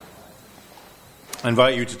I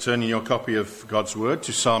invite you to turn in your copy of God's Word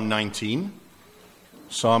to Psalm 19.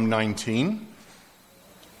 Psalm 19.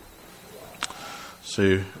 It's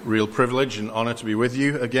a real privilege and honor to be with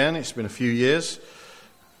you again. It's been a few years.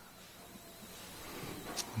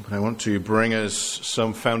 But I want to bring us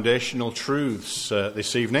some foundational truths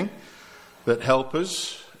this evening that help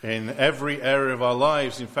us in every area of our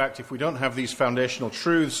lives. In fact, if we don't have these foundational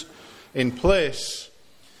truths in place,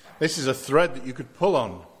 this is a thread that you could pull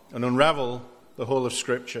on and unravel the whole of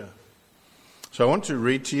Scripture. So I want to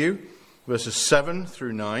read to you verses 7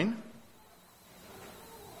 through 9.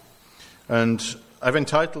 And I've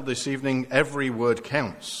entitled this evening, Every Word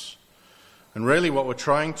Counts. And really what we're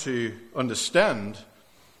trying to understand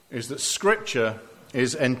is that Scripture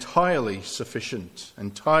is entirely sufficient.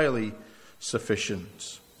 Entirely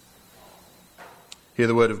sufficient. Hear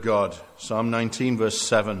the word of God. Psalm 19, verse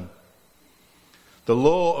 7. The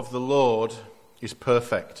law of the Lord is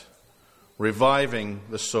perfect, reviving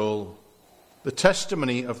the soul. The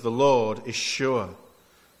testimony of the Lord is sure,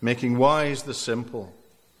 making wise the simple.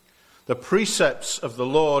 The precepts of the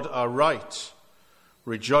Lord are right,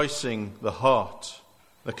 rejoicing the heart.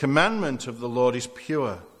 The commandment of the Lord is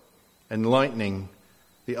pure, enlightening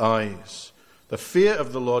the eyes. The fear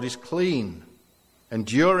of the Lord is clean,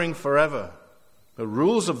 enduring forever. The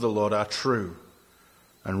rules of the Lord are true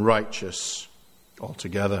and righteous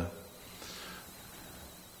altogether.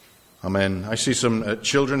 Amen. I see some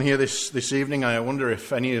children here this evening. I wonder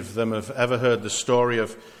if any of them have ever heard the story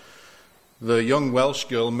of the young Welsh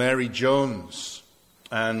girl, Mary Jones,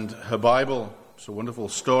 and her Bible. It's a wonderful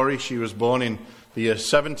story. She was born in the year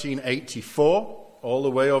 1784, all the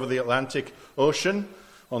way over the Atlantic Ocean,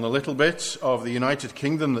 on a little bit of the United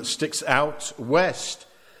Kingdom that sticks out west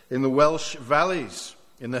in the Welsh valleys,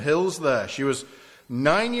 in the hills there. She was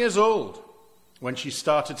 9 years old when she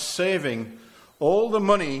started saving all the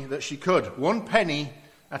money that she could, 1 penny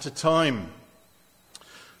at a time.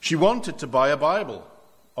 She wanted to buy a Bible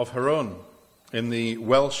of her own in the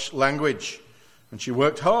Welsh language, and she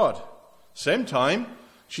worked hard. Same time,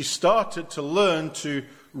 she started to learn to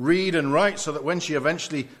read and write so that when she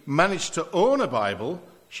eventually managed to own a Bible,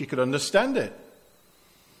 she could understand it.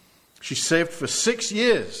 She saved for 6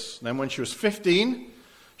 years. Then when she was 15,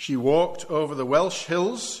 she walked over the Welsh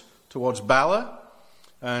hills towards Bala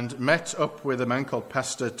and met up with a man called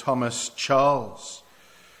Pastor Thomas Charles.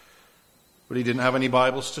 But he didn't have any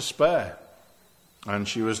Bibles to spare. And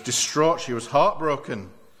she was distraught, she was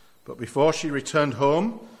heartbroken. But before she returned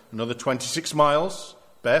home, another 26 miles,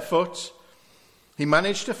 barefoot, he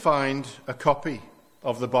managed to find a copy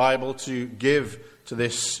of the Bible to give to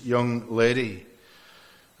this young lady.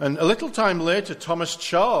 And a little time later, Thomas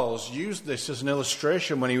Charles used this as an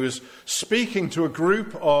illustration when he was speaking to a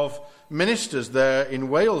group of ministers there in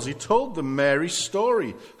Wales. He told them Mary's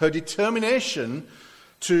story, her determination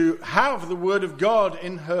to have the Word of God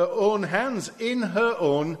in her own hands, in her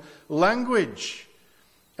own language.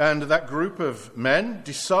 And that group of men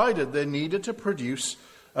decided they needed to produce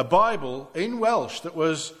a Bible in Welsh that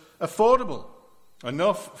was affordable,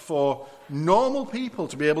 enough for normal people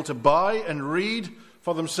to be able to buy and read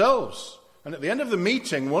for themselves. And at the end of the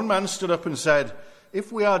meeting, one man stood up and said,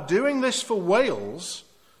 if we are doing this for Wales,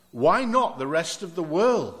 why not the rest of the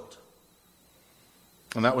world?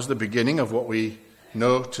 And that was the beginning of what we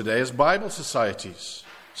know today as Bible societies.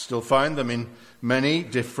 Still find them in many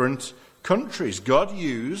different countries. God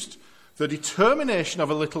used the determination of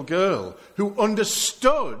a little girl who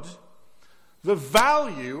understood the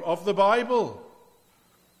value of the Bible.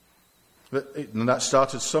 And that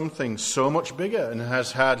started something so much bigger and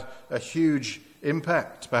has had a huge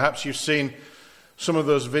impact. Perhaps you've seen some of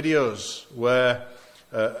those videos where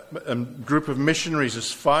a group of missionaries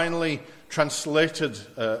has finally translated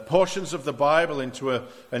portions of the Bible into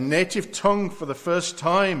a native tongue for the first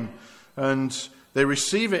time, and they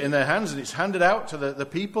receive it in their hands and it's handed out to the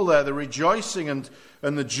people there, the rejoicing and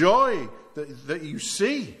the joy that you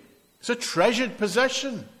see. It's a treasured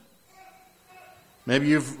possession. Maybe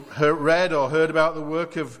you've read or heard about the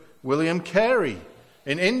work of William Carey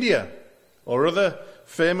in India, or other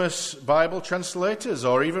famous Bible translators,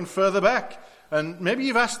 or even further back. And maybe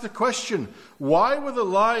you've asked the question, why were the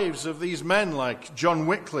lives of these men like John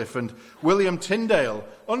Wycliffe and William Tyndale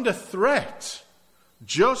under threat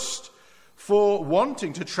just for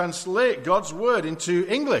wanting to translate God's Word into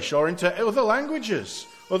English or into other languages,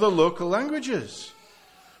 other local languages?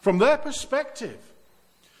 From their perspective,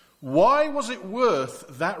 why was it worth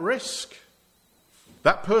that risk,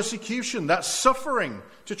 that persecution, that suffering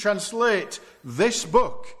to translate this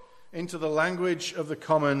book into the language of the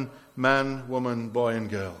common man, woman, boy and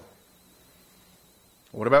girl?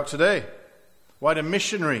 What about today? Why do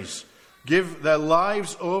missionaries give their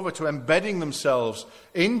lives over to embedding themselves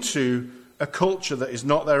into a culture that is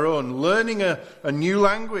not their own, learning a new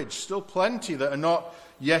language, still plenty that are not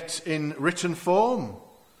yet in written form.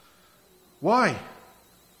 Why?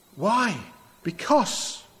 Why?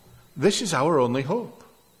 Because this is our only hope.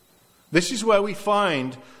 This is where we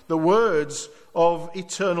find the words of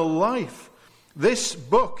eternal life. This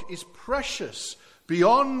book is precious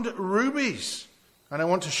beyond rubies, and I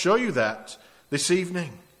want to show you that this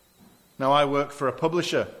evening. Now, I work for a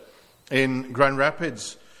publisher in Grand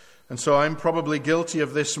Rapids, and so I'm probably guilty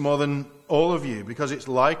of this more than all of you, because it's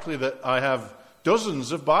likely that I have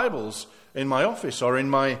dozens of Bibles in my office or in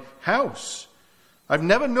my house. I've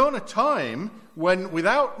never known a time when,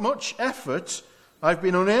 without much effort, I've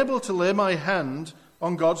been unable to lay my hand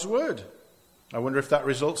on God's Word. I wonder if that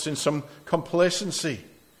results in some complacency,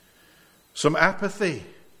 some apathy,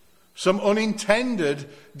 some unintended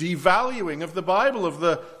devaluing of the Bible, of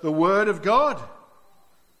the Word of God.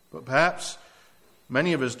 But perhaps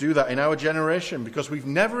many of us do that in our generation because we've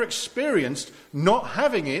never experienced not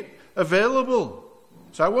having it available.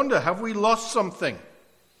 So I wonder, have we lost something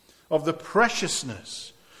of the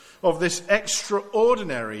preciousness of this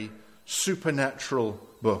extraordinary supernatural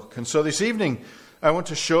book? And so this evening, I want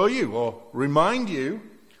to show you or remind you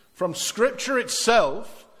from Scripture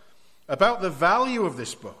itself about the value of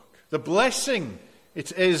this book, the blessing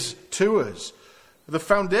it is to us, the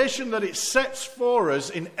foundation that it sets for us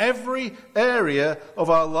in every area of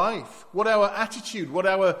our life, what our attitude, what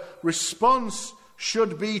our response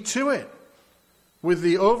should be to it, with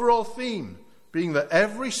the overall theme being that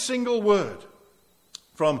every single word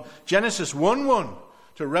from Genesis 1:1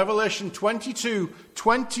 to Revelation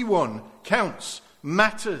 22:21 counts,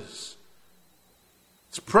 matters.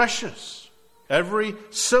 It's precious. Every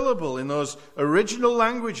syllable in those original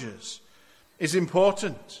languages is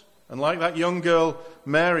important. And like that young girl,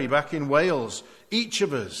 Mary, back in Wales, each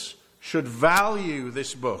of us should value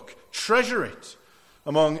this book, treasure it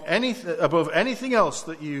above anything else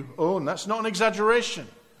that you own. That's not an exaggeration.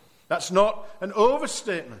 That's not an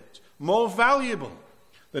overstatement. More valuable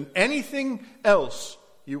than anything else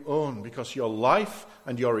you own, because your life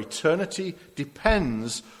and your eternity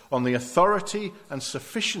depends on the authority and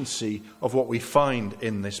sufficiency of what we find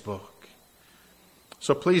in this book.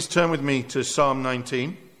 So please turn with me to Psalm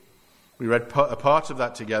 19. We read a part of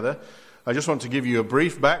that together. I just want to give you a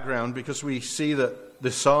brief background, because we see that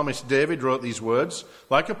the psalmist David wrote these words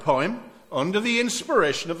like a poem under the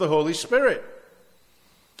inspiration of the Holy Spirit.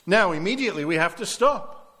 Now, immediately we have to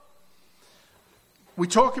stop. We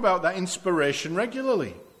talk about that inspiration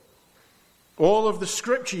regularly. All of the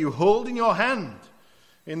Scripture you hold in your hand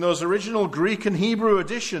in those original Greek and Hebrew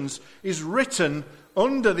editions is written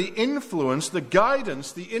under the influence, the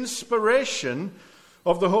guidance, the inspiration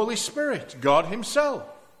of the Holy Spirit, God Himself.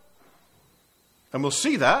 And we'll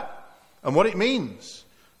see that and what it means.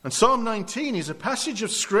 And Psalm 19 is a passage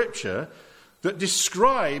of Scripture that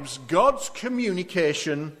describes God's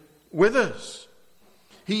communication with us.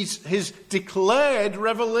 His declared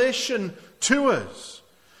revelation to us.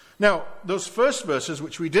 Now, those first verses,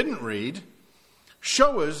 which we didn't read,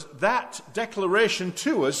 show us that declaration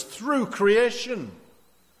to us through creation.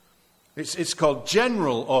 It's called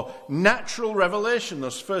general or natural revelation,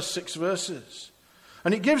 those first 6 verses.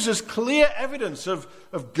 And it gives us clear evidence of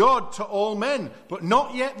God to all men, but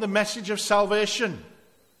not yet the message of salvation.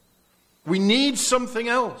 We need something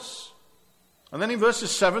else. And then in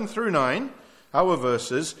verses 7 through 9, our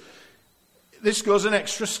verses, this goes an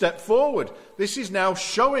extra step forward. This is now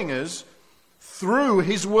showing us through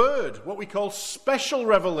His Word what we call special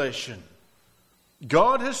revelation.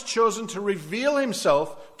 God has chosen to reveal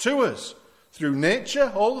Himself to us through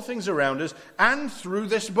nature, all the things around us, and through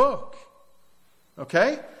this book.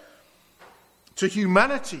 Okay? To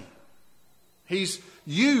humanity. He's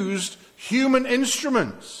used human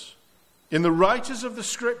instruments in the writers of the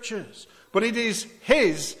Scriptures, but it is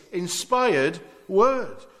His inspired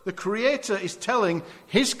Word. The Creator is telling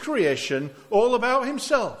His creation all about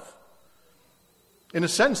Himself. In a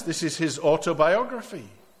sense, this is His autobiography.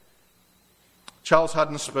 Charles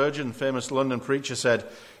Haddon Spurgeon, famous London preacher, said,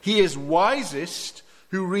 "He is wisest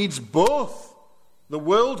who reads both the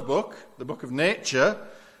world book, the book of nature,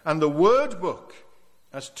 and the word book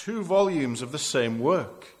as 2 volumes of the same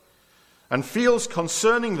work, and feels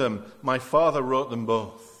concerning them, my Father wrote them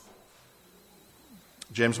both."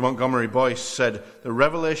 James Montgomery Boyce said, "The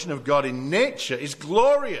revelation of God in nature is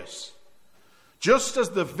glorious, just as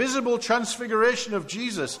the visible transfiguration of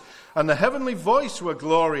Jesus and the heavenly voice were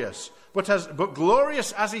glorious. But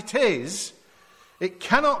glorious as it is, it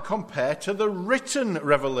cannot compare to the written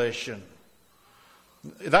revelation."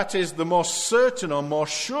 That is the more certain or more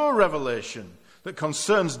sure revelation that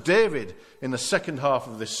concerns David in the second half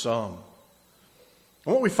of this psalm.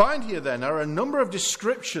 And what we find here then are a number of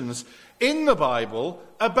descriptions in the Bible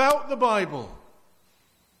about the Bible.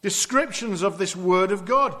 Descriptions of this Word of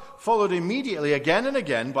God, followed immediately again and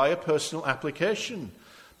again by a personal application.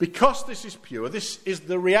 Because this is pure, this is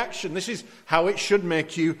the reaction, this is how it should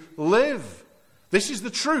make you live. This is the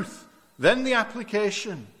truth, then the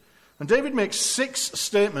application. And David makes 6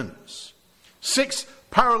 statements, 6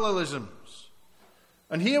 parallelisms.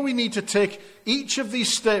 And here we need to take each of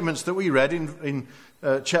these statements that we read in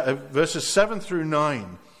verses 7 through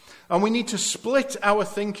 9, and we need to split our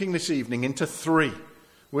thinking this evening into 3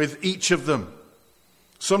 with each of them.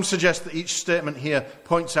 Some suggest that each statement here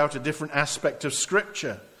points out a different aspect of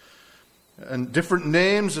Scripture and different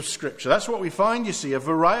names of Scripture. That's what we find, you see, a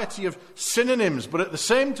variety of synonyms, but at the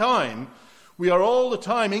same time, we are all the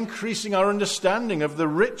time increasing our understanding of the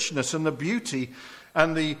richness and the beauty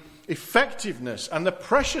and the effectiveness and the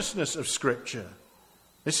preciousness of Scripture.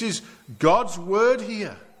 This is God's Word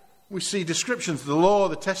here. We see descriptions, the law,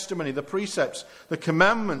 the testimony, the precepts, the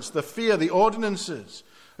commandments, the fear, the ordinances.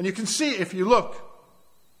 And you can see if you look,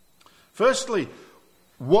 firstly,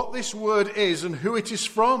 what this Word is and who it is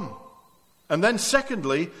from. And then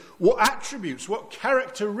secondly, what attributes, what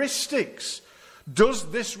characteristics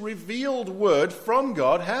does this revealed Word from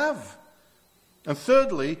God have? And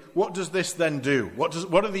thirdly, what does this then do? What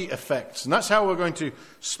are the effects? And that's how we're going to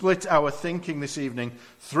split our thinking this evening.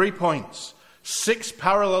 3 points, 6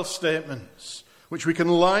 parallel statements, which we can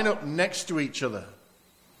line up next to each other,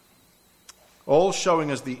 all showing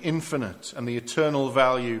us the infinite and the eternal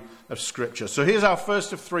value of Scripture. So here's our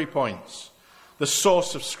first of 3 points, the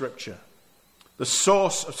source of Scripture. The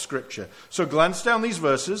source of Scripture. So glance down these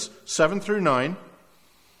verses, 7 through 9,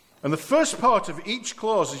 and the first part of each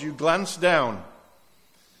clause as you glance down,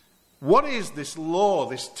 what is this law,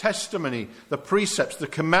 this testimony, the precepts, the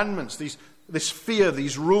commandments, this fear,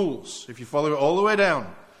 these rules, if you follow it all the way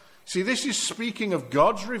down? See, this is speaking of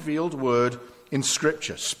God's revealed Word in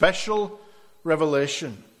Scripture, special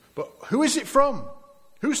revelation. But who is it from?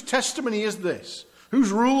 Whose testimony is this?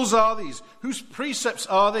 Whose rules are these? Whose precepts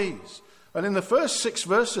are these? And in the first 6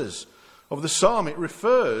 verses of the psalm, it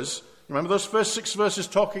refers, remember those first 6 verses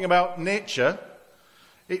talking about nature?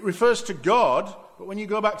 It refers to God, but when you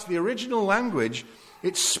go back to the original language,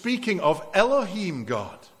 it's speaking of Elohim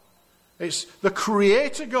God. It's the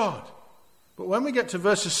Creator God. But when we get to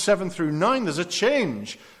verses 7 through 9, there's a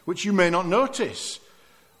change which you may not notice.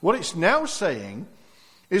 What it's now saying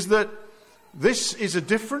is that this is a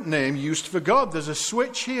different name used for God. There's a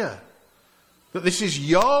switch here. That this is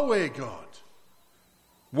Yahweh God.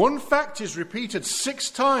 One fact is repeated 6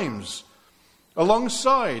 times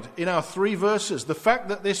alongside in our 3 verses. The fact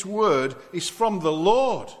that this word is from the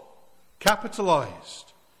Lord,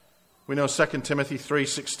 capitalized. We know 2 Timothy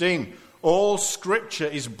 3:16. All Scripture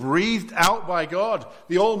is breathed out by God,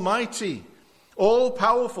 the Almighty,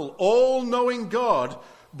 all-powerful, all-knowing God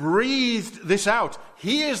breathed this out.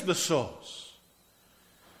 He is the source.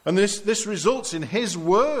 And this results in His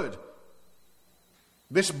Word.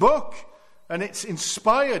 This book, and it's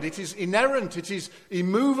inspired, it is inerrant, it is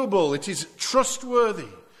immovable, it is trustworthy.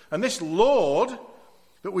 And this Lord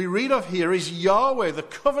that we read of here is Yahweh, the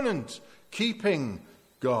covenant-keeping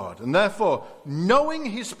God. And therefore, knowing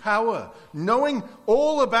His power, knowing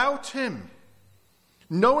all about Him,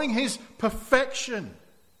 knowing His perfection,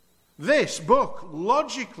 this book,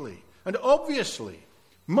 logically and obviously,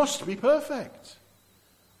 must be perfect.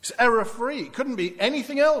 It's error-free. It couldn't be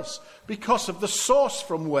anything else because of the source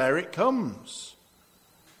from where it comes.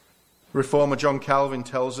 Reformer John Calvin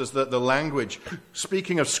tells us that the language,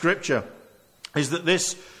 speaking of Scripture, is that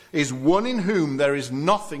this is one in whom there is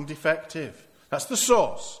nothing defective. That's the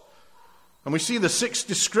source. And we see the 6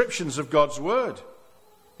 descriptions of God's Word.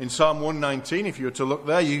 In Psalm 119, if you were to look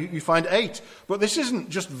there, you find 8. But this isn't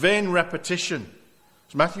just vain repetition.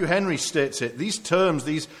 As Matthew Henry states it, these terms,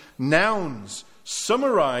 these nouns,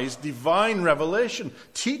 summarize divine revelation,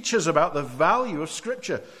 teach us about the value of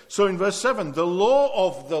Scripture. So in verse 7, the law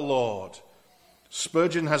of the Lord.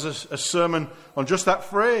 Spurgeon has a sermon on just that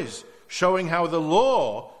phrase, showing how the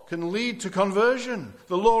law can lead to conversion.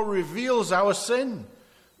 The law reveals our sin,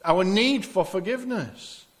 our need for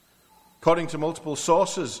forgiveness. According to multiple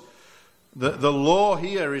sources, the law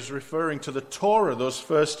here is referring to the Torah, those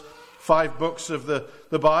first 5 books of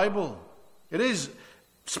the Bible. It is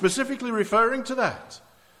specifically referring to that.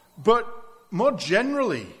 But more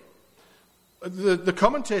generally, the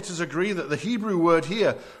commentators agree that the Hebrew word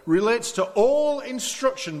here relates to all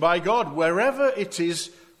instruction by God wherever it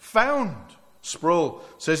is found. Sproul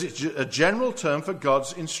says it's a general term for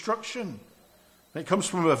God's instruction. And it comes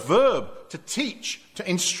from a verb, to teach, to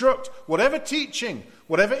instruct. Whatever teaching,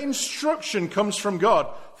 whatever instruction comes from God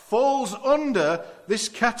falls under this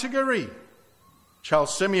category.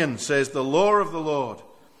 Charles Simeon says the law of the Lord.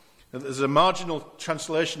 There's a marginal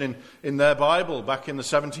translation in their Bible back in the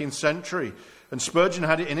 17th century. And Spurgeon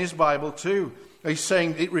had it in his Bible too. He's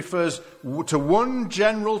saying it refers to one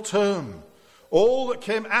general term. All that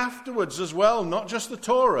came afterwards as well, not just the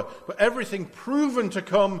Torah, but everything proven to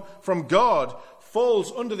come from God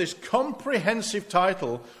falls under this comprehensive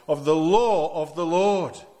title of the law of the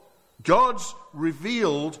Lord. God's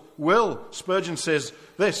revealed will. Spurgeon says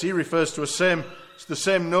this, he refers to the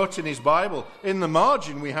same note in his Bible. In the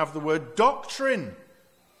margin we have the word doctrine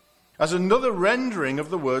as another rendering of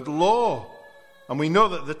the word law. And we know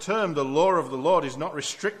that the term, the law of the Lord, is not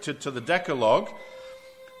restricted to the Decalogue,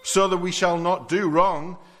 so that we shall not do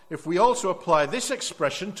wrong if we also apply this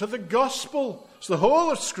expression to the gospel. It's the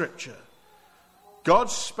whole of Scripture.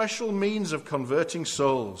 God's special means of converting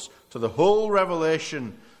souls to the whole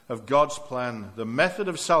revelation of God's plan, the method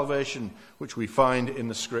of salvation which we find in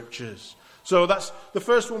the Scriptures. So that's the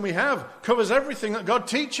first one we have, covers everything that God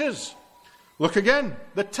teaches. Look again,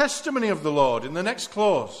 the testimony of the Lord in the next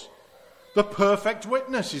clause. The perfect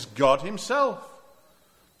witness is God himself.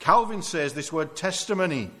 Calvin says this word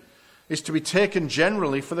testimony is to be taken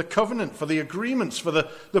generally for the covenant, for the agreements, for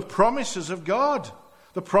the promises of God.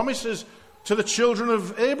 The promises to the children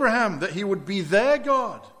of Abraham that he would be their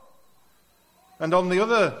God. And on the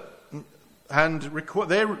other hand,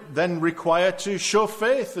 they then require to show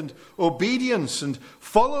faith and obedience and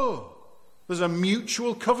follow. There's a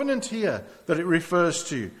mutual covenant here that it refers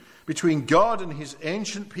to between God and his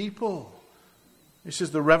ancient people. This is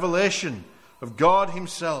the revelation of God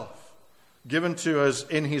himself given to us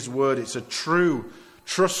in his word. It's a true,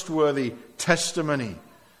 trustworthy testimony.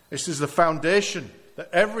 This is the foundation that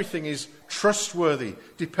everything is trustworthy,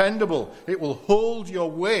 dependable. It will hold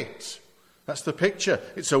your weight. That's the picture.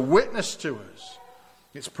 It's a witness to us.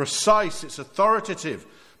 It's precise, it's authoritative.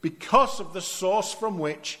 Because of the source from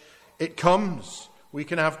which it comes, we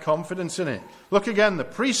can have confidence in it. Look again, the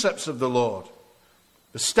precepts of the Lord,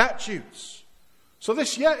 the statutes. So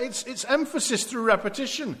this, it's emphasis through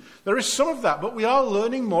repetition. There is some of that, but we are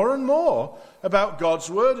learning more and more about God's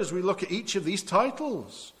word as we look at each of these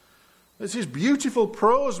titles. This is beautiful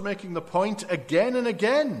prose making the point again and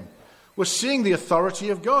again. We're seeing the authority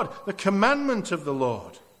of God, the commandment of the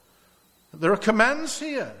Lord. There are commands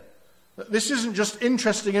here. This isn't just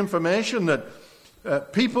interesting information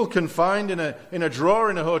that people can find in a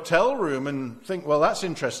drawer in a hotel room and think, well, that's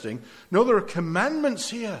interesting. No, there are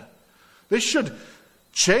commandments here. This should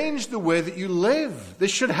change the way that you live.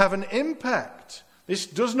 This should have an impact. This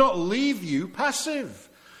does not leave you passive.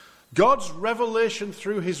 God's revelation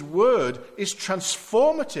through his word is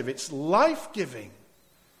transformative. It's life-giving.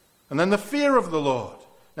 And then the fear of the Lord.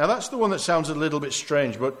 Now that's the one that sounds a little bit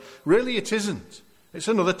strange, but really it isn't. It's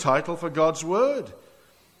another title for God's word.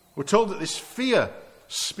 We're told that this fear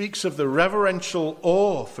speaks of the reverential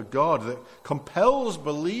awe for God that compels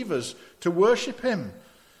believers to worship him.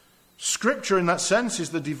 Scripture, in that sense, is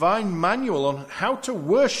the divine manual on how to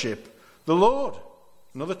worship the Lord.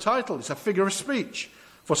 Another title, it's a figure of speech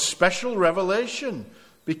for special revelation,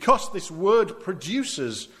 because this word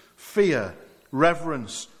produces fear,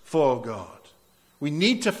 reverence for God. We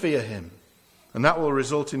need to fear him, and that will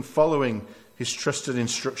result in following his trusted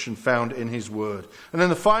instruction found in his word. And then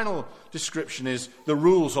the final description is the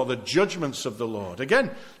rules or the judgments of the Lord. Again,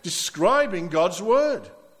 describing God's word.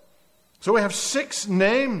 So we have 6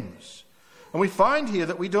 names. And we find here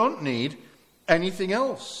that we don't need anything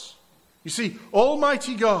else. You see,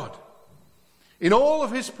 Almighty God, in all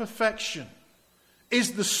of his perfection,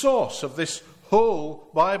 is the source of this whole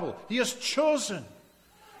Bible. He has chosen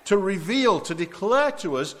to reveal, to declare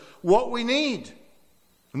to us what we need.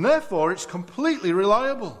 And therefore, it's completely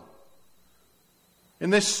reliable.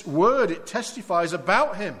 In this word, it testifies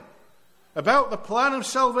about him, about the plan of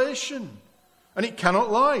salvation. And it cannot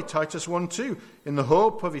lie, Titus 1:2, in the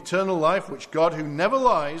hope of eternal life, which God, who never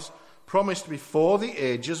lies, promised before the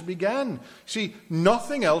ages began. See,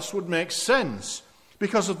 nothing else would make sense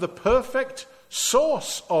because of the perfect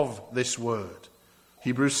source of this word.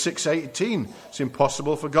 Hebrews 6:18, it's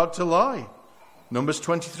impossible for God to lie. Numbers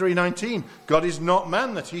 23:19, God is not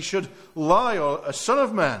man that he should lie, or a son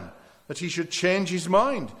of man that he should change his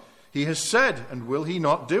mind. He has said, and will he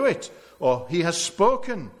not do it? Or he has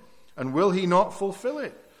spoken, and will he not fulfill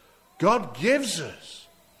it? God gives us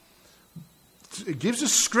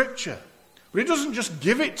Scripture. But he doesn't just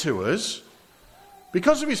give it to us.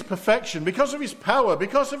 because of his perfection, because of his power,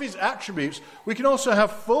 because of his attributes, we can also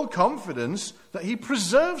have full confidence that he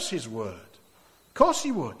preserves his word. Of course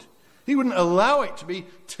he would. He wouldn't allow it to be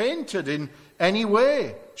tainted in any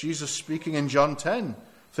way. Jesus speaking in John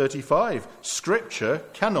 10:35, Scripture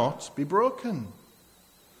cannot be broken.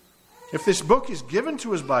 If this book is given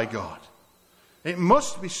to us by God, it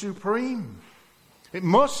must be supreme. It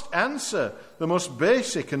must answer the most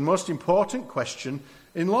basic and most important question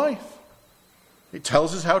in life. It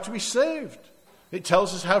tells us how to be saved. It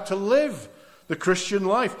tells us how to live the Christian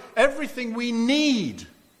life. Everything we need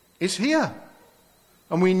is here.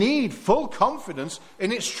 And we need full confidence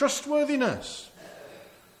in its trustworthiness.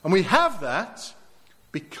 And we have that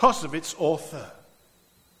because of its author.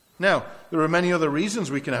 Now, there are many other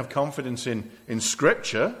reasons we can have confidence in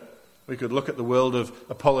Scripture. We could look at the world of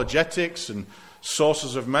apologetics and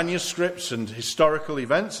sources of manuscripts and historical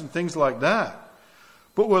events and things like that.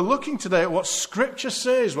 But we're looking today at what Scripture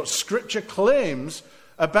says, what Scripture claims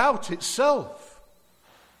about itself.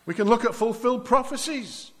 We can look at fulfilled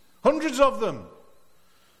prophecies, hundreds of them.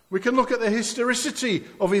 We can look at the historicity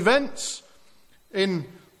of events in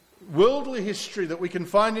worldly history that we can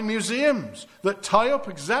find in museums that tie up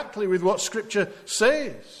exactly with what Scripture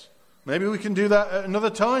says. Maybe we can do that at another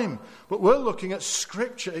time. But we're looking at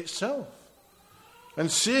Scripture itself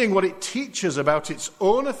and seeing what it teaches about its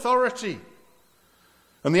own authority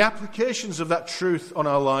and the applications of that truth on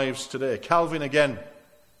our lives today. Calvin again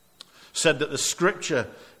said that the Scripture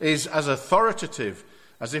is as authoritative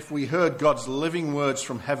as if we heard God's living words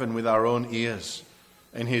from heaven with our own ears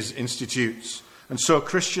in his Institutes. And so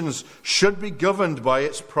Christians should be governed by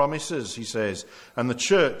its promises, he says, and the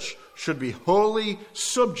church should be wholly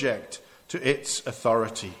subject to its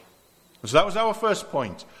authority. So that was our first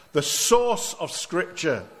point. The source of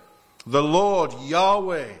Scripture, the Lord,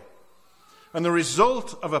 Yahweh, and the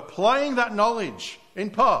result of applying that knowledge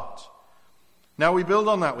in part. Now we build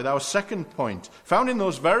on that with our second point, found in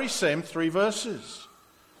those very same 3 verses.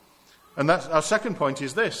 And our second point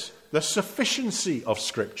is this: the sufficiency of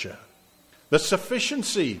Scripture. The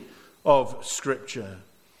sufficiency of Scripture.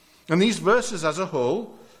 And these verses as a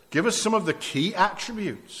whole give us some of the key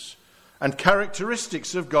attributes and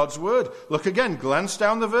characteristics of God's Word. Look again, glance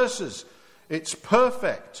down the verses. It's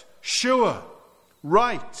perfect, sure,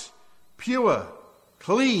 right, pure,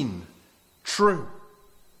 clean, true.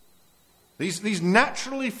 These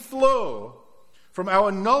naturally flow from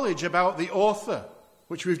our knowledge about the author,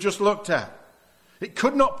 which we've just looked at. It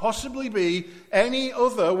could not possibly be any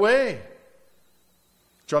other way.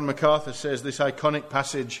 John MacArthur says this iconic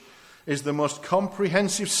passage is the most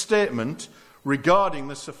comprehensive statement regarding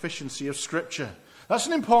the sufficiency of Scripture. That's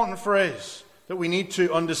an important phrase that we need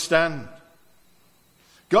to understand.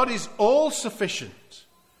 God is all sufficient,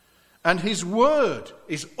 and his word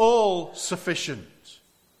is all sufficient.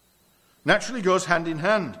 Naturally goes hand in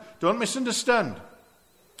hand. Don't misunderstand.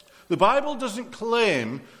 The Bible doesn't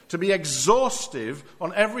claim to be exhaustive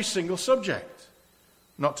on every single subject.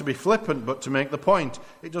 Not to be flippant, but to make the point.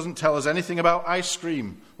 It doesn't tell us anything about ice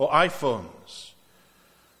cream or iPhones.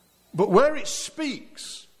 But where it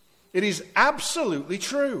speaks, it is absolutely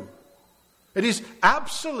true. It is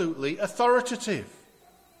absolutely authoritative.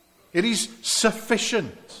 It is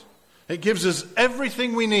sufficient. It gives us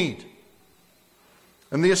everything we need.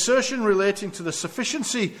 And the assertion relating to the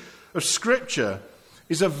sufficiency of Scripture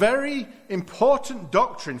is a very important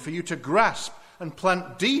doctrine for you to grasp and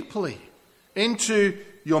plant deeply into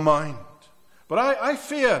your mind. But I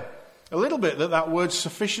fear a little bit that word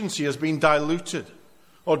sufficiency has been diluted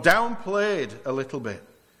or downplayed a little bit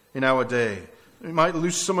in our day. It might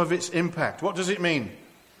lose some of its impact. What does it mean?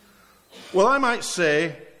 Well, I might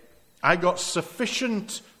say I got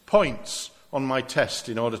sufficient points on my test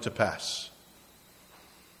in order to pass.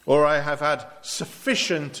 Or I have had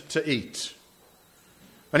sufficient to eat.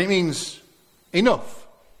 And it means enough.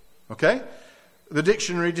 Okay? The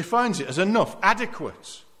dictionary defines it as enough,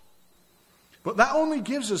 adequate. But that only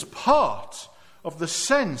gives us part of the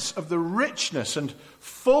sense of the richness and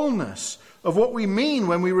fullness of what we mean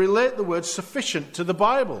when we relate the word sufficient to the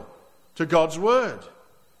Bible, to God's Word.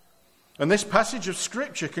 And this passage of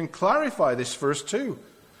Scripture can clarify this for us too.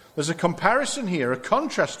 There's a comparison here, a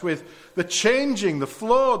contrast with the changing, the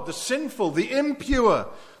flawed, the sinful, the impure,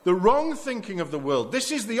 the wrong thinking of the world.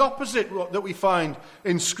 This is the opposite that we find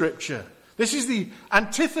in Scripture. This is the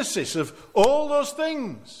antithesis of all those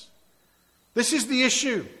things. This is the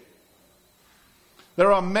issue.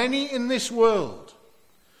 There are many in this world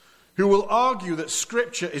who will argue that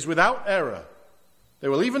Scripture is without error. They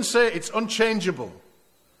will even say it's unchangeable.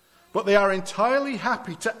 But they are entirely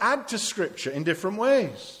happy to add to Scripture in different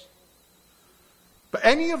ways. But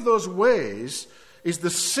any of those ways is the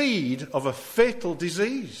seed of a fatal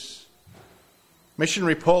disease.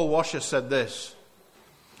 Missionary Paul Washer said this: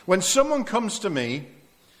 "When someone comes to me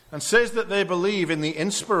and says that they believe in the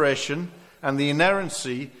inspiration and the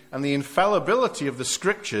inerrancy and the infallibility of the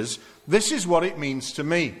Scriptures, this is what it means to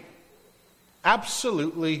me.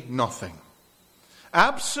 Absolutely nothing.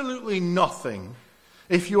 Absolutely nothing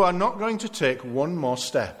if you are not going to take one more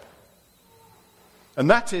step. And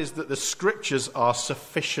that is that the Scriptures are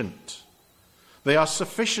sufficient. They are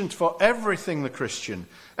sufficient for everything the Christian,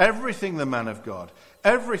 everything the man of God,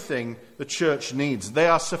 everything the church needs. They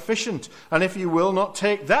are sufficient. And if you will not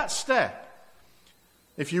take that step,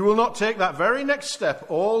 if you will not take that very next step,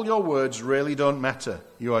 all your words really don't matter.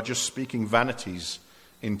 You are just speaking vanities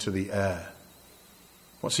into the air."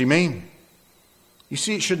 What's he mean? You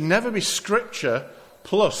see, it should never be Scripture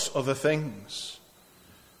plus other things.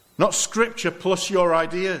 Not Scripture plus your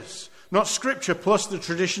ideas. Not Scripture plus the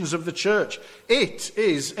traditions of the church. It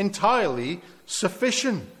is entirely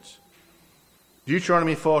sufficient.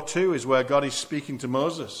 Deuteronomy 4:2 is where God is speaking to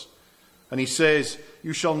Moses. And he says,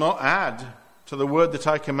 "You shall not add to the word that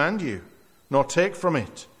I command you, nor take from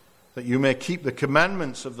it, that you may keep the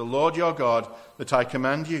commandments of the Lord your God that I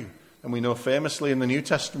command you." And we know famously in the New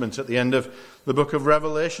Testament at the end of the book of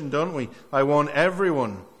Revelation, don't we? "I warn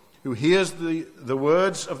everyone who hears the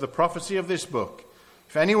words of the prophecy of this book.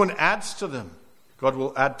 If anyone adds to them, God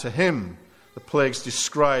will add to him the plagues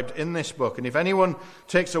described in this book. And if anyone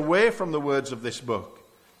takes away from the words of this book,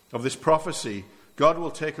 of this prophecy, God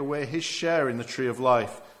will take away his share in the tree of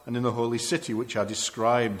life and in the holy city, which are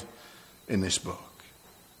described in this book."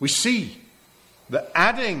 We see that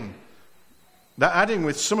adding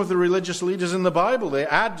with some of the religious leaders in the Bible, they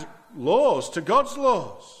add laws to God's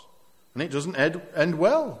laws, and it doesn't end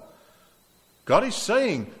well. God is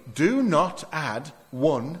saying, do not add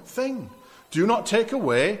one thing. Do not take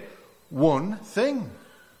away one thing.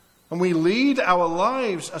 And we lead our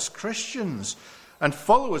lives as Christians and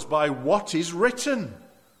followers by what is written.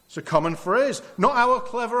 It's a common phrase. Not our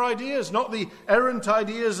clever ideas, not the errant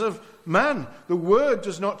ideas of man. The word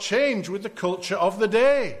does not change with the culture of the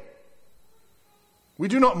day. We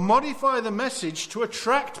do not modify the message to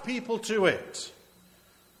attract people to it,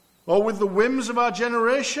 or with the whims of our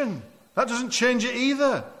generation. That doesn't change it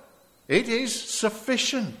either. It is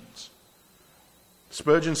sufficient.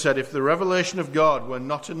 Spurgeon said, "If the revelation of God were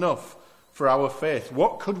not enough for our faith,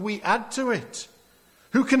 what could we add to it?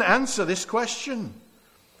 Who can answer this question?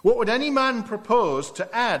 What would any man propose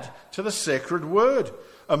to add to the sacred word?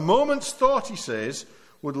 A moment's thought," he says,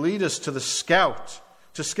 "would lead us to scout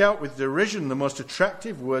with derision the most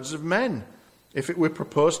attractive words of men. If it were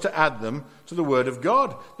proposed to add them to the word of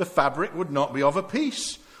God, the fabric would not be of a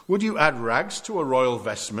piece. Would you add rags to a royal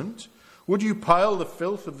vestment? Would you pile the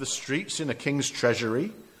filth of the streets in a king's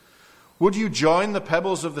treasury? Would you join the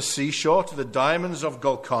pebbles of the seashore to the diamonds of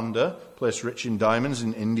Golconda, place rich in diamonds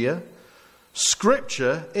in India?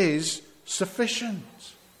 Scripture is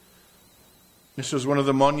sufficient." This was one of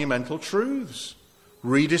the monumental truths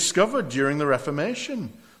rediscovered during the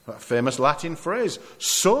Reformation. That famous Latin phrase,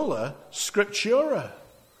 sola scriptura,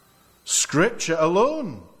 Scripture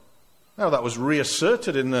alone. Now that was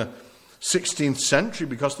reasserted in the 16th century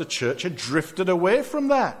because the church had drifted away from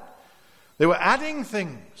that. They were adding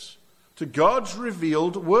things to God's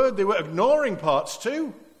revealed word. They were ignoring parts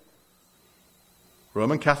too.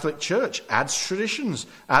 Roman Catholic Church adds traditions,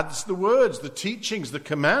 adds the words, the teachings, the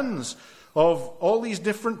commands of all these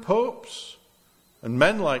different popes. And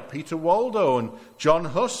men like Peter Waldo and John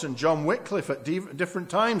Huss and John Wycliffe at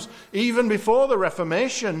different times, even before the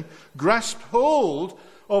Reformation, grasped hold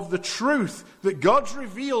of the truth that God's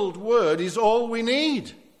revealed word is all we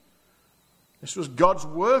need. This was God's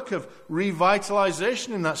work of revitalization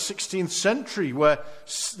in that 16th century, where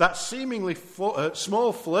that seemingly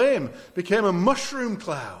small flame became a mushroom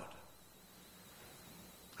cloud.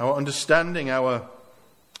 Our understanding, our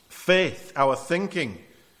faith, our thinking,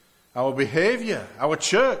 our behavior, our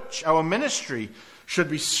church, our ministry should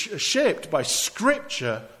be shaped by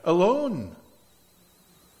Scripture alone.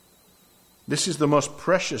 This is the most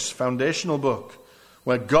precious foundational book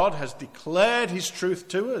where God has declared his truth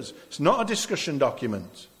to us. It's not a discussion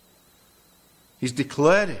document. He's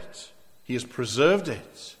declared it. He has preserved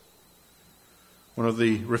it. One of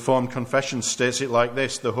the Reformed confessions states it like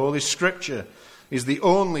this: "The Holy Scripture is the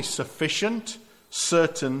only sufficient,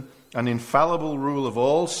 certain, and infallible rule of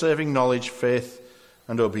all saving knowledge, faith,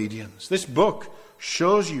 and obedience." This book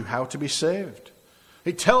shows you how to be saved.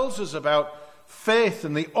 It tells us about faith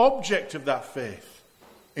and the object of that faith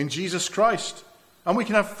in Jesus Christ, and we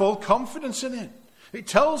can have full confidence in it. It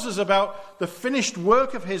tells us about the finished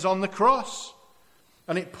work of his on the cross,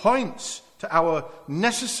 and it points to our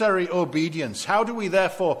necessary obedience. How do we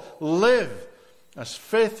therefore live as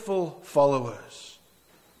faithful followers?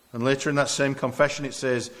 And later in that same confession it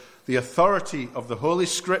says, the authority of the Holy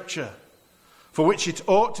Scripture, for which it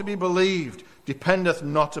ought to be believed, dependeth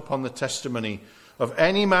not upon the testimony of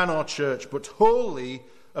any man or church, but wholly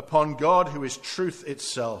upon God, who is truth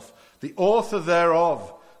itself, the author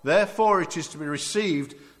thereof. Therefore it is to be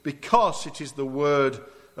received, because it is the word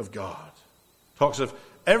of God. Talks of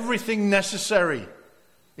everything necessary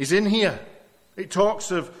is in here. It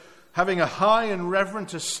talks of having a high and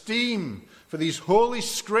reverent esteem for these holy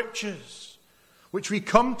Scriptures, which we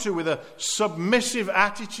come to with a submissive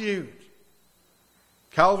attitude.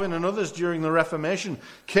 Calvin and others during the Reformation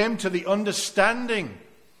came to the understanding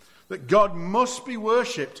that God must be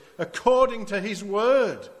worshipped according to his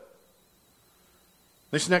word.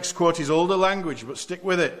 This next quote is older language, but stick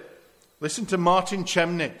with it. Listen to Martin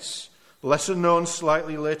Chemnitz, lesser known,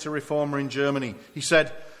 slightly later reformer in Germany. He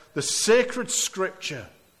said, the sacred Scripture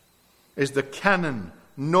is the canon,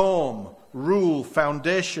 norm, rule,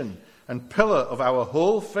 foundation, and pillar of our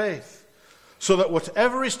whole faith, so that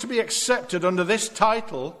whatever is to be accepted under this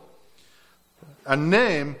title and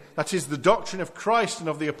name, that is the doctrine of Christ and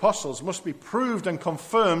of the apostles, must be proved and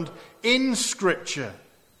confirmed in Scripture.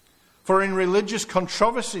 For in religious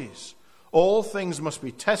controversies, all things must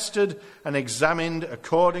be tested and examined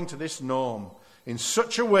according to this norm, in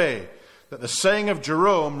such a way that the saying of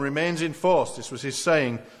Jerome remains in force. This was his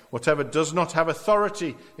saying, whatever does not have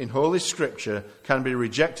authority in Holy Scripture can be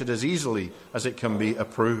rejected as easily as it can be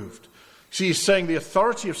approved. See, he's saying the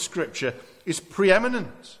authority of Scripture is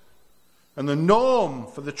preeminent, and the norm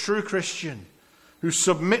for the true Christian who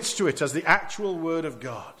submits to it as the actual word of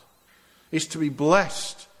God is to be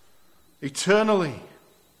blessed eternally.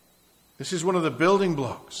 This is one of the building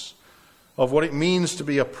blocks of what it means to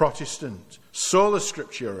be a Protestant. Sola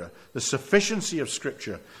Scriptura, the sufficiency of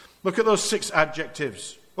Scripture. Look at those 6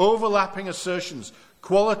 adjectives, overlapping assertions,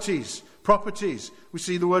 qualities, properties. We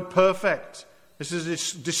see the word perfect. This is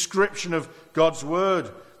a description of God's word.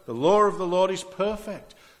 The law of the Lord is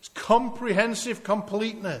perfect. It's comprehensive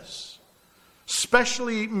completeness,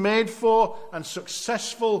 specially made for and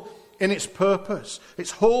successful in its purpose, its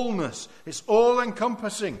wholeness. It's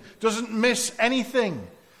all-encompassing, doesn't miss anything.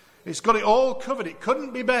 It's got it all covered. It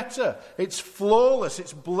couldn't be better. It's flawless,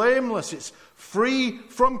 it's blameless, it's free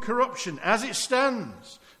from corruption as it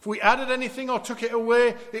stands. If we added anything or took it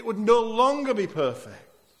away, it would no longer be perfect.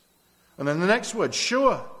 And then the next word,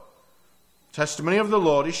 sure. Testimony of the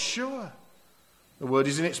Lord is sure. The word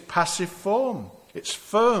is in its passive form. It's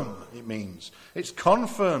firm, it means. It's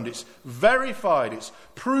confirmed. It's verified. It's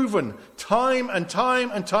proven time and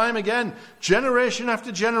time and time again. Generation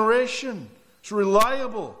after generation. It's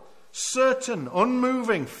reliable, certain,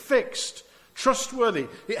 unmoving, fixed, trustworthy.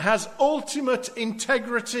 It has ultimate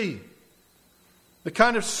integrity. The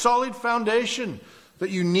kind of solid foundation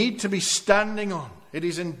that you need to be standing on. It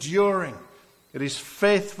is enduring. It is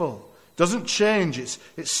faithful. Doesn't change.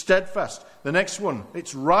 It's steadfast. The next one,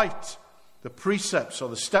 it's right. The precepts or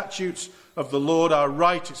the statutes of the Lord are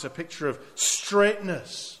right. It's a picture of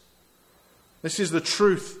straightness. This is the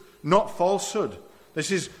truth, not falsehood. This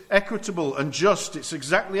is equitable and just. It's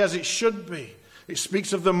exactly as it should be. It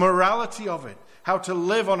speaks of the morality of it, how to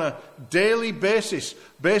live on a daily basis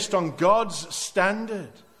based on God's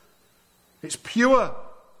standard. It's pure.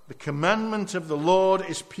 The commandment of the Lord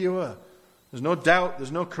is pure. There's no doubt,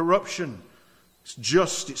 there's no corruption. It's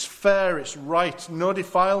just, it's fair, it's right, no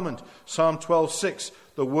defilement. Psalm 12:6,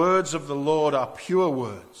 the words of the Lord are pure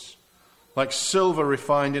words, like silver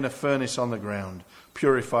refined in a furnace on the ground,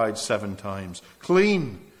 purified 7 times.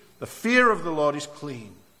 Clean. The fear of the Lord is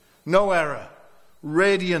clean. No error.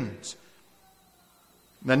 Radiant.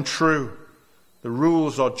 Then true. The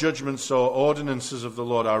rules or judgments or ordinances of the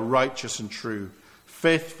Lord are righteous and true.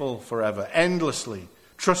 Faithful forever, endlessly,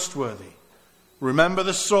 trustworthy. Remember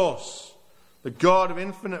the source, the God of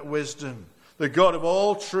infinite wisdom, the God of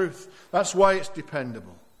all truth. That's why it's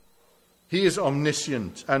dependable. He is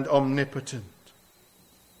omniscient and omnipotent.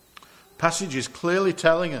 Passage is clearly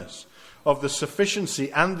telling us of the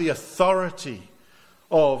sufficiency and the authority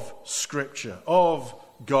of Scripture, of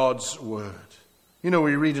God's Word. You know,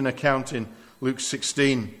 we read an account in Luke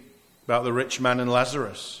 16 about the rich man and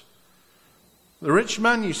Lazarus. The rich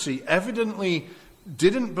man, you see, evidently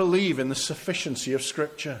didn't believe in the sufficiency of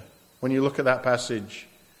Scripture when you look at that passage.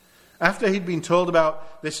 After he'd been told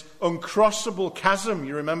about this uncrossable chasm,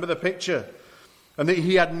 you remember the picture, and that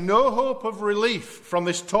he had no hope of relief from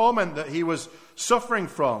this torment that he was suffering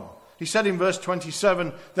from, he said in verse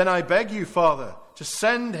 27, "Then I beg you, Father, to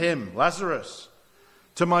send him, Lazarus,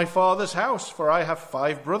 to my father's house, for I have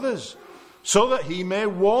 5 brothers. so that he may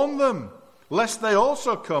warn them, lest they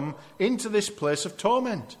also come into this place of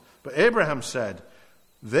torment. But Abraham said,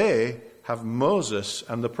 they have Moses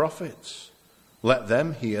and the prophets. Let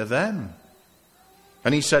them hear them.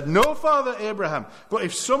 And he said, no, Father Abraham, but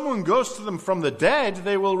if someone goes to them from the dead,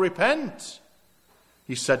 they will repent.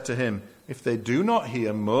 He said to him, if they do not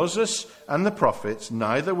hear Moses and the prophets,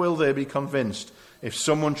 neither will they be convinced if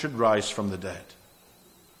someone should rise from the dead.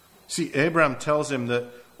 See, Abraham tells him that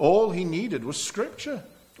all he needed was Scripture.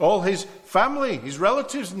 All his family, his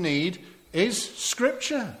relatives need is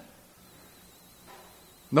Scripture.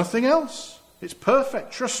 Nothing else. It's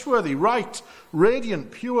perfect, trustworthy, right,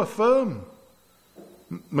 radiant, pure, firm.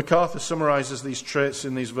 MacArthur summarizes these traits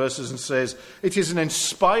in these verses and says, it is an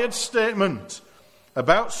inspired statement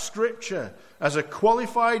about Scripture as a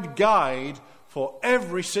qualified guide for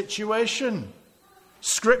every situation.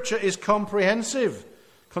 Scripture is comprehensive,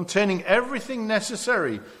 containing everything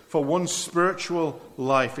necessary for one's spiritual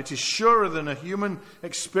life. It is surer than a human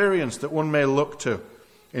experience that one may look to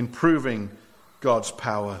in proving God's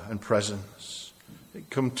power and presence. It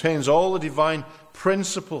contains all the divine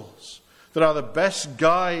principles that are the best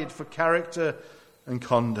guide for character and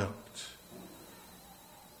conduct.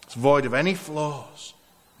 It's void of any flaws.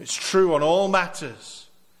 It's true on all matters.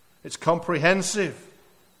 It's comprehensive.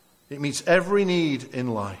 It meets every need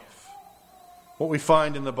in life. What we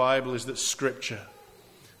find in the Bible is that Scripture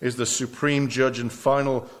is the supreme judge and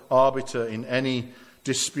final arbiter in any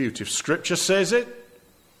dispute. If Scripture says it,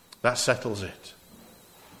 that settles it.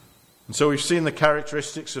 And so we've seen the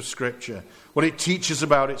characteristics of Scripture, what it teaches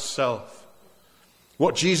about itself,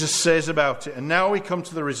 what Jesus says about it, and now we come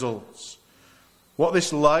to the results. What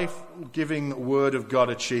this life-giving Word of God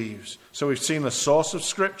achieves. So we've seen the source of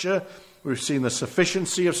Scripture, we've seen the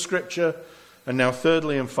sufficiency of Scripture, and now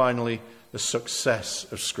thirdly and finally, the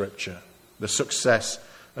success of Scripture. The success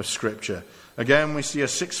of Scripture. Again, we see a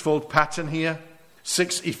sixfold pattern here,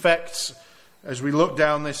 6 effects. As we look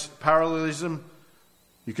down this parallelism,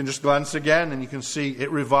 you can just glance again and you can see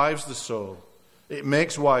it revives the soul. It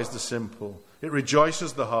makes wise the simple. It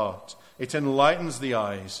rejoices the heart. It enlightens the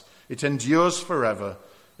eyes. It endures forever.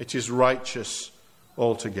 It is righteous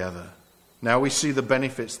altogether. Now we see the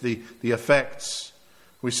benefits, the effects.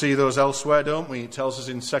 We see those elsewhere, don't we? It tells us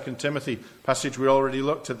in 2 Timothy, passage we already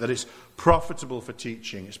looked at, that it's profitable for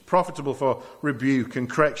teaching. It's profitable for rebuke and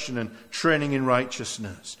correction and training in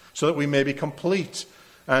righteousness, so that we may be complete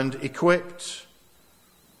and equipped.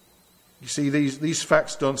 You see, these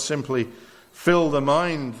facts don't simply fill the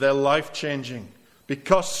mind, they're life-changing.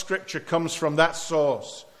 Because Scripture comes from that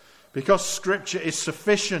source, because Scripture is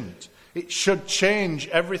sufficient, it should change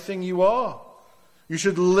everything you are. You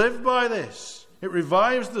should live by this. It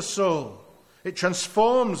revives the soul. It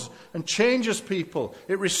transforms and changes people.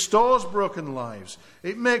 It restores broken lives.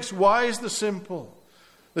 It makes wise the simple.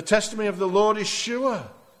 The testimony of the Lord is sure,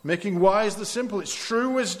 making wise the simple. It's true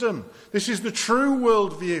wisdom. This is the true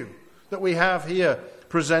worldview that we have here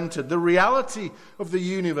presented. The reality of the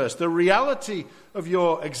universe, the reality of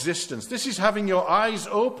your existence. This is having your eyes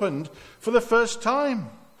opened for the first time.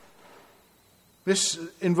 This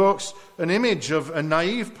invokes an image of a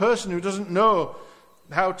naive person who doesn't know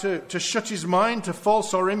how to shut his mind to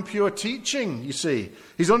false or impure teaching, you see.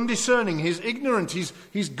 He's undiscerning, he's ignorant,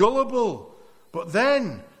 he's gullible. But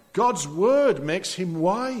then God's word makes him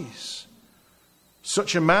wise.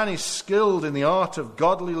 Such a man is skilled in the art of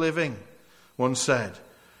godly living, one said.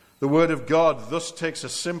 The word of God thus takes a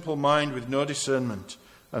simple mind with no discernment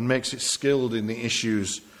and makes it skilled in the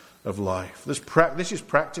issues of life. This is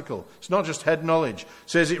practical. It's not just head knowledge. It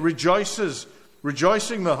says it rejoices,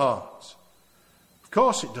 rejoicing the heart. Of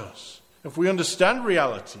course it does. If we understand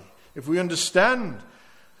reality, if we understand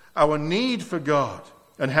our need for God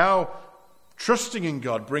and how trusting in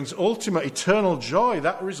God brings ultimate eternal joy,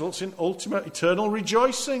 that results in ultimate eternal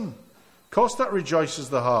rejoicing. Of course that rejoices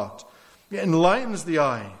the heart. It enlightens the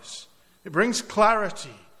eyes. It brings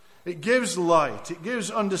clarity. It gives light. It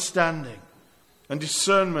gives understanding and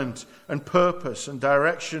discernment and purpose and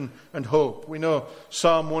direction and hope. We know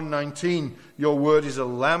Psalm 119, your word is a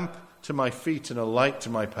lamp to my feet and a light to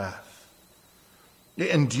my path. It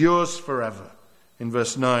endures forever. In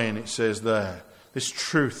verse 9 it says there, this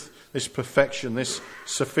truth, this perfection, this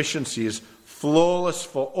sufficiency is flawless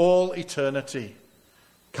for all eternity.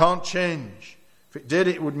 Can't change. If it did,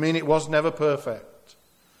 it would mean it was never perfect.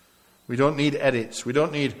 We don't need edits. We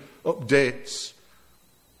don't need updates.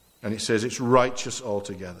 And it says it's righteous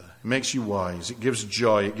altogether. It makes you wise. It gives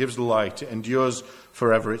joy. It gives light. It endures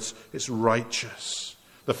forever. It's righteous.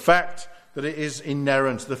 The fact that it is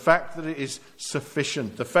inerrant, the fact that it is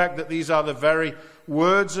sufficient, the fact that these are the very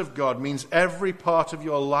words of God means every part of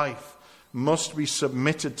your life must be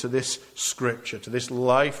submitted to this Scripture, to this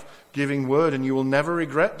life-giving Word, and you will never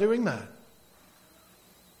regret doing that.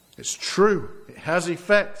 It's true. It has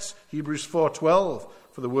effects. Hebrews 4:12,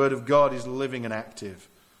 for the Word of God is living and active,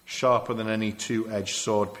 sharper than any two-edged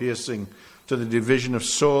sword, piercing to the division of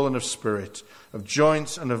soul and of spirit, of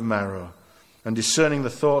joints and of marrow, and discerning the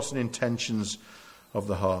thoughts and intentions of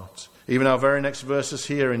the heart. Even our very next verses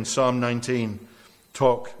here in Psalm 19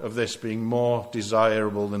 talk of this being more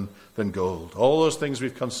desirable than gold. All those things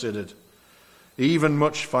we've considered. Even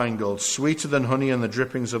much fine gold, sweeter than honey and the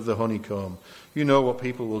drippings of the honeycomb. You know what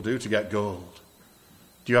people will do to get gold.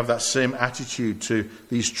 Do you have that same attitude to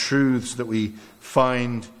these truths that we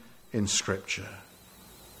find in Scripture?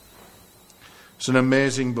 It's an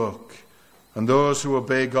amazing book. And those who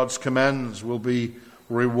obey God's commands will be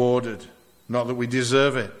rewarded. Not that we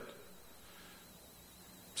deserve it.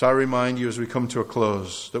 So I remind you as we come to a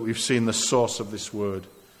close that we've seen the source of this word.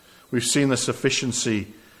 We've seen the sufficiency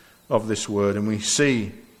of this word. And we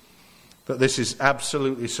see that this is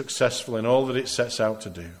absolutely successful in all that it sets out to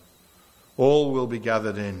do. All will be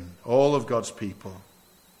gathered in. All of God's people.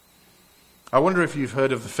 I wonder if you've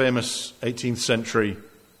heard of the famous 18th century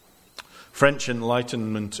French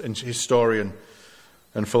Enlightenment historian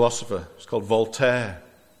and philosopher. It's called Voltaire.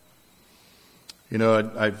 You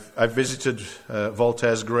know, I've visited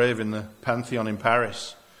Voltaire's grave in the Pantheon in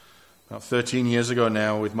Paris about 13 years ago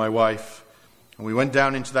now with my wife. And we went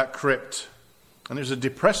down into that crypt, and it was a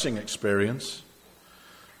depressing experience,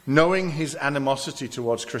 knowing his animosity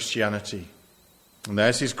towards Christianity. And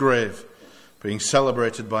there's his grave, being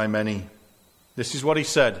celebrated by many. This is what he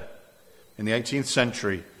said in the 18th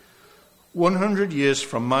century. 100 years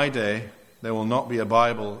from my day, there will not be a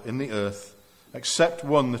Bible in the earth except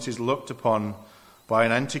one that is looked upon by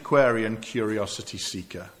an antiquarian curiosity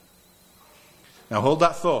seeker. Now hold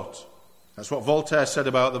that thought. That's what Voltaire said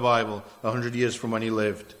about the Bible 100 years from when he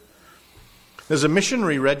lived. There's a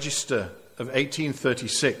missionary register of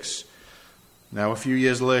 1836, now a few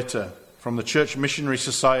years later, from the Church Missionary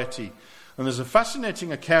Society. And there's a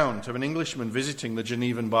fascinating account of an Englishman visiting the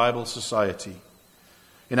Genevan Bible Society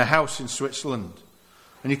in a house in Switzerland.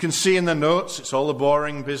 And you can see in the notes, it's all the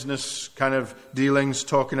boring business kind of dealings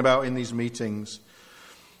talking about in these meetings.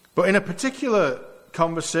 But in a particular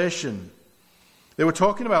conversation, they were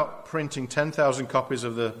talking about printing 10,000 copies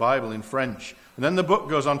of the Bible in French. And then the book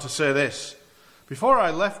goes on to say this. Before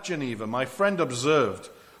I left Geneva, my friend observed,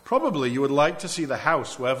 probably you would like to see the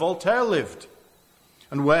house where Voltaire lived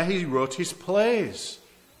and where he wrote his plays.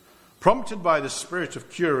 Prompted by the spirit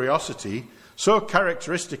of curiosity, so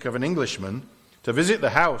characteristic of an Englishman, to visit the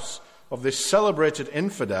house of this celebrated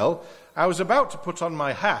infidel, I was about to put on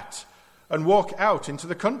my hat and walk out into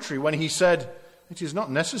the country when he said, "It is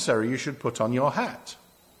not necessary you should put on your hat."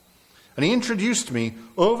 And he introduced me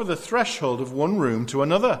over the threshold of one room to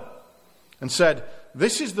another and said,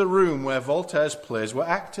 "This is the room where Voltaire's plays were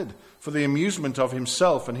acted for the amusement of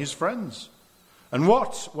himself and his friends." And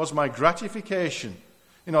what was my gratification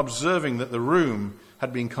in observing that the room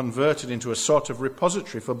had been converted into a sort of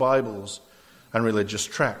repository for Bibles and religious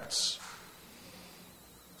tracts.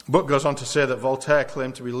 The book goes on to say that Voltaire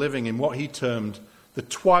claimed to be living in what he termed the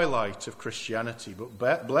twilight of Christianity.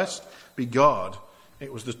 But blessed be God,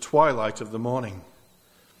 it was the twilight of the morning,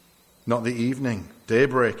 not the evening.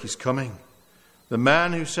 Daybreak is coming. The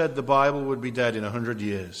man who said the Bible would be dead in 100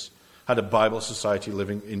 years had a Bible society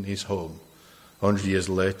living in his home 100 years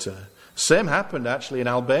later. Same happened actually in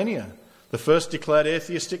Albania, the first declared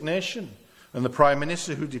atheistic nation. And the prime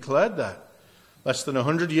minister who declared that, less than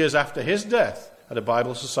 100 years after his death, had a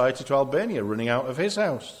Bible society to Albania running out of his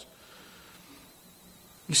house.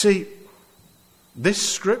 You see, this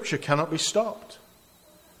scripture cannot be stopped.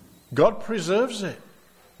 God preserves it.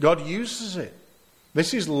 God uses it.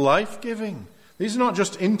 This is life-giving. These are not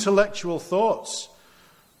just intellectual thoughts.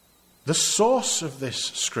 The source of this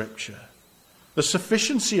scripture, the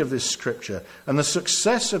sufficiency of this scripture, and the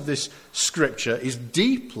success of this scripture is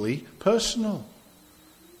deeply personal.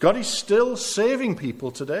 God is still saving people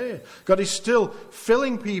today. God is still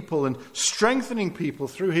filling people and strengthening people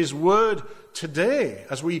through his word today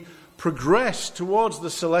as we progress towards the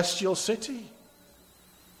celestial city.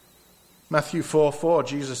 Matthew 4:4,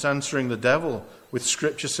 Jesus answering the devil with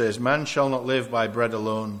scripture says, "Man shall not live by bread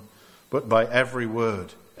alone, but by every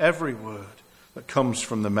word that comes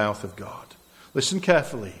from the mouth of God." Listen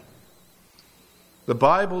carefully. The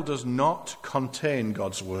Bible does not contain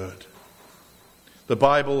God's word. The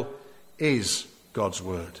Bible is God's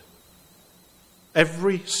word.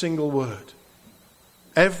 Every single word.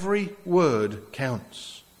 Every word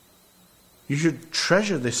counts. You should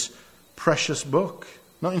treasure this precious book,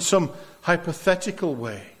 not in some hypothetical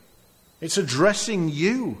way, It's addressing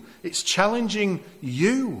you. It's challenging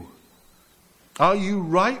you. Are you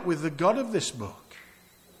right with the God of this book?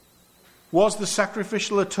 Was the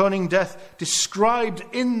sacrificial atoning death described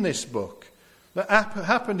in this book that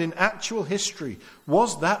happened in actual history?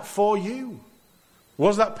 Was that for you?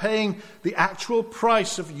 Was that paying the actual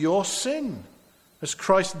price of your sin as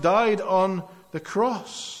Christ died on the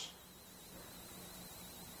cross?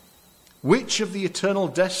 Which of the eternal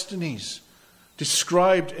destinies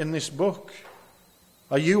described in this book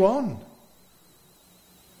are you on?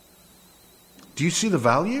 Do you see the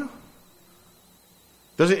value?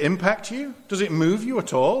 Does it impact you? Does it move you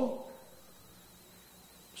at all?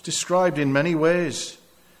 It's described in many ways.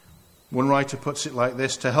 One writer puts it like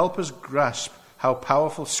this: to help us grasp how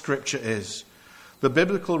powerful Scripture is, the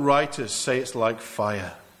biblical writers say it's like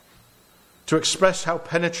fire. To express how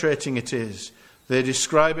penetrating it is, they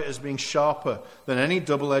describe it as being sharper than any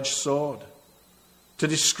double-edged sword. To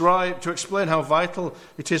explain how vital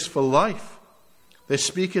it is for life, they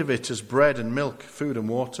speak of it as bread and milk, food and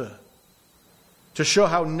water. To show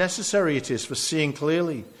how necessary it is for seeing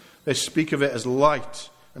clearly, they speak of it as light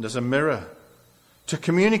and as a mirror. To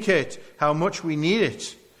communicate how much we need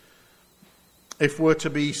it, if we're to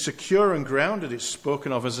be secure and grounded, it's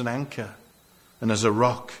spoken of as an anchor and as a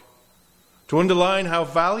rock. To underline how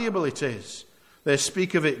valuable it is, they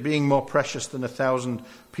speak of it being more precious than 1,000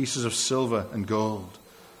 pieces of silver and gold.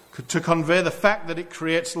 To convey the fact that it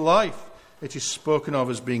creates life, it is spoken of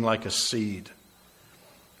as being like a seed.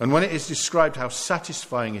 And when it is described how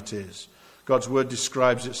satisfying it is, God's word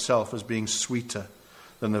describes itself as being sweeter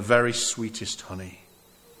than the very sweetest honey.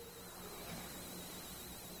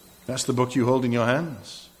 That's the book you hold in your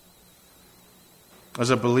hands. As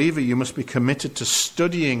a believer, you must be committed to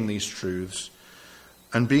studying these truths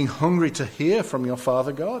and being hungry to hear from your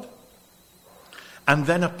Father God, and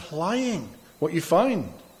then applying what you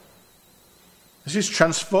find. This is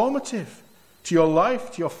transformative to your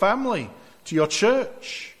life, to your family, to your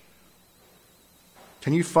church.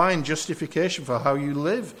 Can you find justification for how you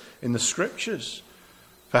live in the Scriptures,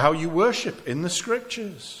 for how you worship in the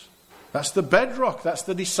Scriptures? That's the bedrock, that's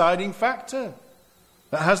the deciding factor.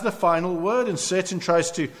 That has the final word, and Satan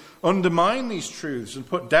tries to undermine these truths and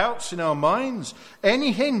put doubts in our minds.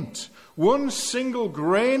 Any hint, one single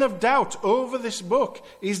grain of doubt over this book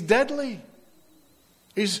is deadly,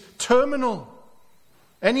 is terminal.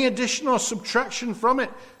 Any addition or subtraction from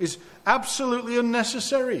it is absolutely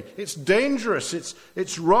unnecessary. It's dangerous,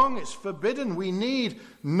 it's wrong, it's forbidden. We need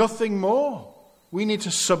nothing more. We need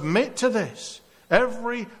to submit to this.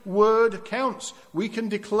 Every word counts. We can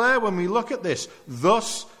declare when we look at this,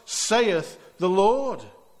 "Thus saith the Lord."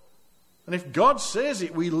 And if God says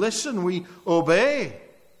it, we listen, we obey.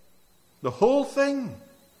 The whole thing.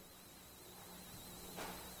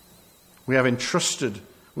 We have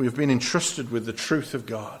been entrusted with the truth of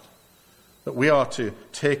God that we are to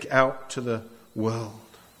take out to the world.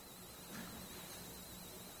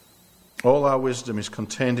 All our wisdom is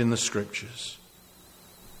contained in the Scriptures.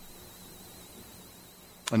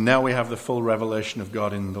 And now we have the full revelation of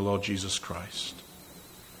God in the Lord Jesus Christ.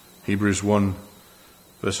 Hebrews 1,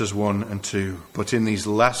 verses 1 and 2. But in these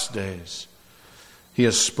last days, he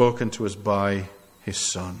has spoken to us by his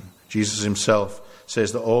Son. Jesus himself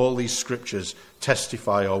says that all these Scriptures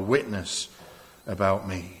testify or witness about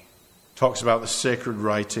me. Talks about the sacred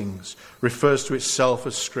writings, refers to itself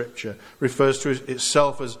as Scripture, refers to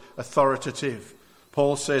itself as authoritative.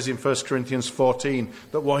 Paul says in 1 Corinthians 14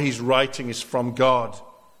 that what he's writing is from God.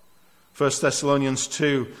 1 Thessalonians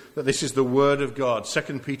 2, that this is the Word of God.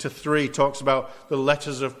 2 Peter 3 talks about the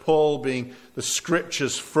letters of Paul being the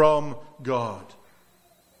Scriptures from God.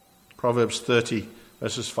 Proverbs 30,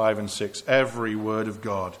 verses 5 and 6. Every word of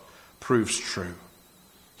God proves true.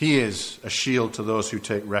 He is a shield to those who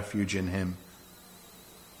take refuge in him.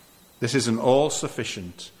 This is an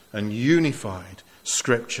all-sufficient and unified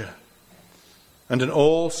Scripture and an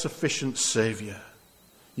all-sufficient Saviour.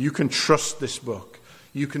 You can trust this book.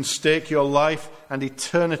 You can stake your life and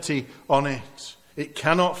eternity on it. It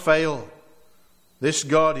cannot fail. This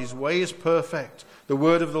God, his way is perfect. The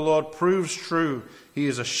word of the Lord proves true. He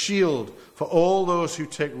is a shield for all those who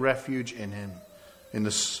take refuge in him. In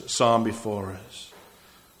the psalm before us,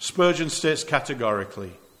 Spurgeon states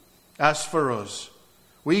categorically, "As for us,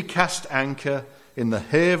 we cast anchor in the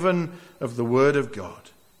haven of the word of God.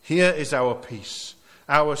 Here is our peace,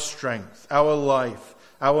 our strength, our life,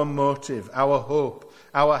 our motive, our hope,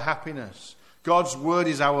 our happiness. God's word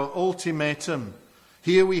is our ultimatum.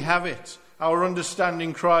 Here we have it. Our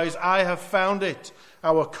understanding cries, 'I have found it.'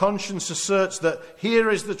 Our conscience asserts that here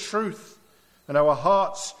is the truth. And our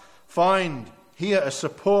hearts find, here a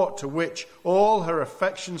support to which all her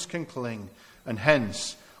affections can cling, and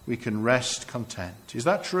hence we can rest content. Is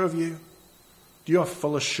that true of you? Do you have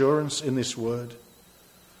full assurance in this word? Do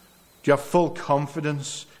you have full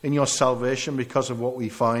confidence in your salvation because of what we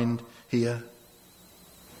find here?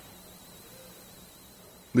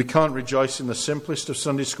 We can't rejoice in the simplest of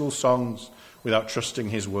Sunday school songs without trusting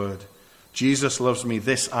his word. Jesus loves me,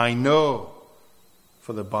 this I know,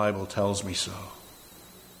 for the Bible tells me so.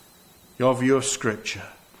 Your view of Scripture,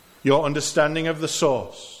 your understanding of the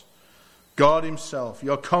source, God himself,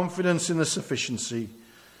 your confidence in the sufficiency,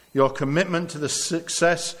 your commitment to the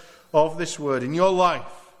success of this word in your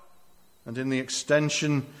life and in the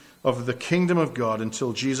extension of the kingdom of God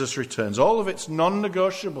until Jesus returns. All of it's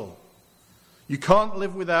non-negotiable. You can't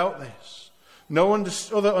live without this. No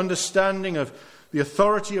other understanding of the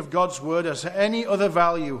authority of God's word as any other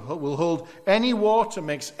value will hold any water,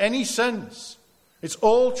 makes any sense. It's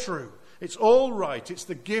all true. It's all right. It's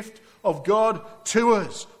the gift of God to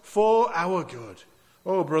us for our good.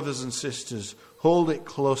 Oh, brothers and sisters, hold it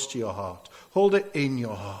close to your heart. Hold it in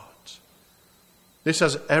your heart. This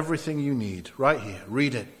has everything you need right here.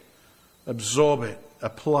 Read it. Absorb it.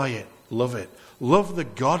 Apply it. Love it. Love the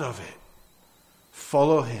God of it.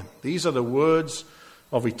 Follow him. These are the words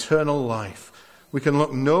of eternal life. We can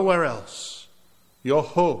look nowhere else. Your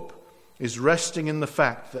hope is resting in the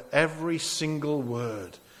fact that every single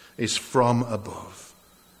word is from above.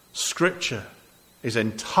 Scripture is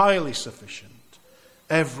entirely sufficient.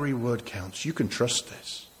 Every word counts. You can trust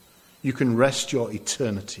this. You can rest your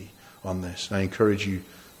eternity on this. And I encourage you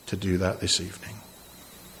to do that this evening.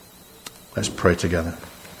 Let's pray together.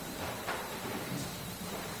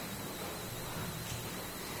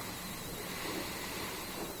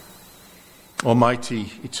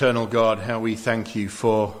 Almighty, eternal God, how we thank you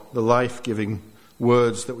for the life-giving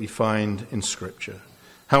words that we find in Scripture.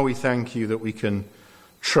 How we thank you that we can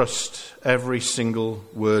trust every single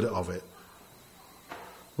word of it.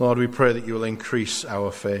 Lord, we pray that you will increase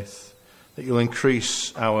our faith, that you'll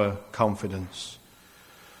increase our confidence.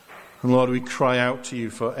 And Lord, we cry out to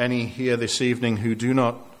you for any here this evening who do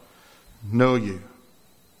not know you,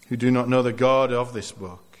 who do not know the God of this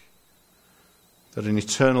book, that an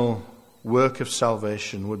eternal work of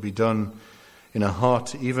salvation would be done in a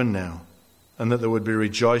heart even now, and that there would be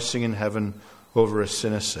rejoicing in heaven over a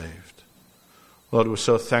sinner saved. Lord, we're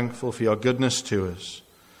so thankful for your goodness to us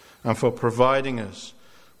and for providing us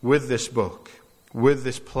with this book, with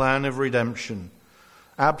this plan of redemption,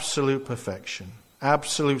 absolute perfection,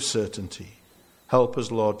 absolute certainty. Help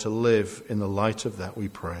us, Lord, to live in the light of that, we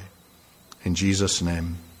pray. In Jesus'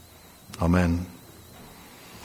 name, amen.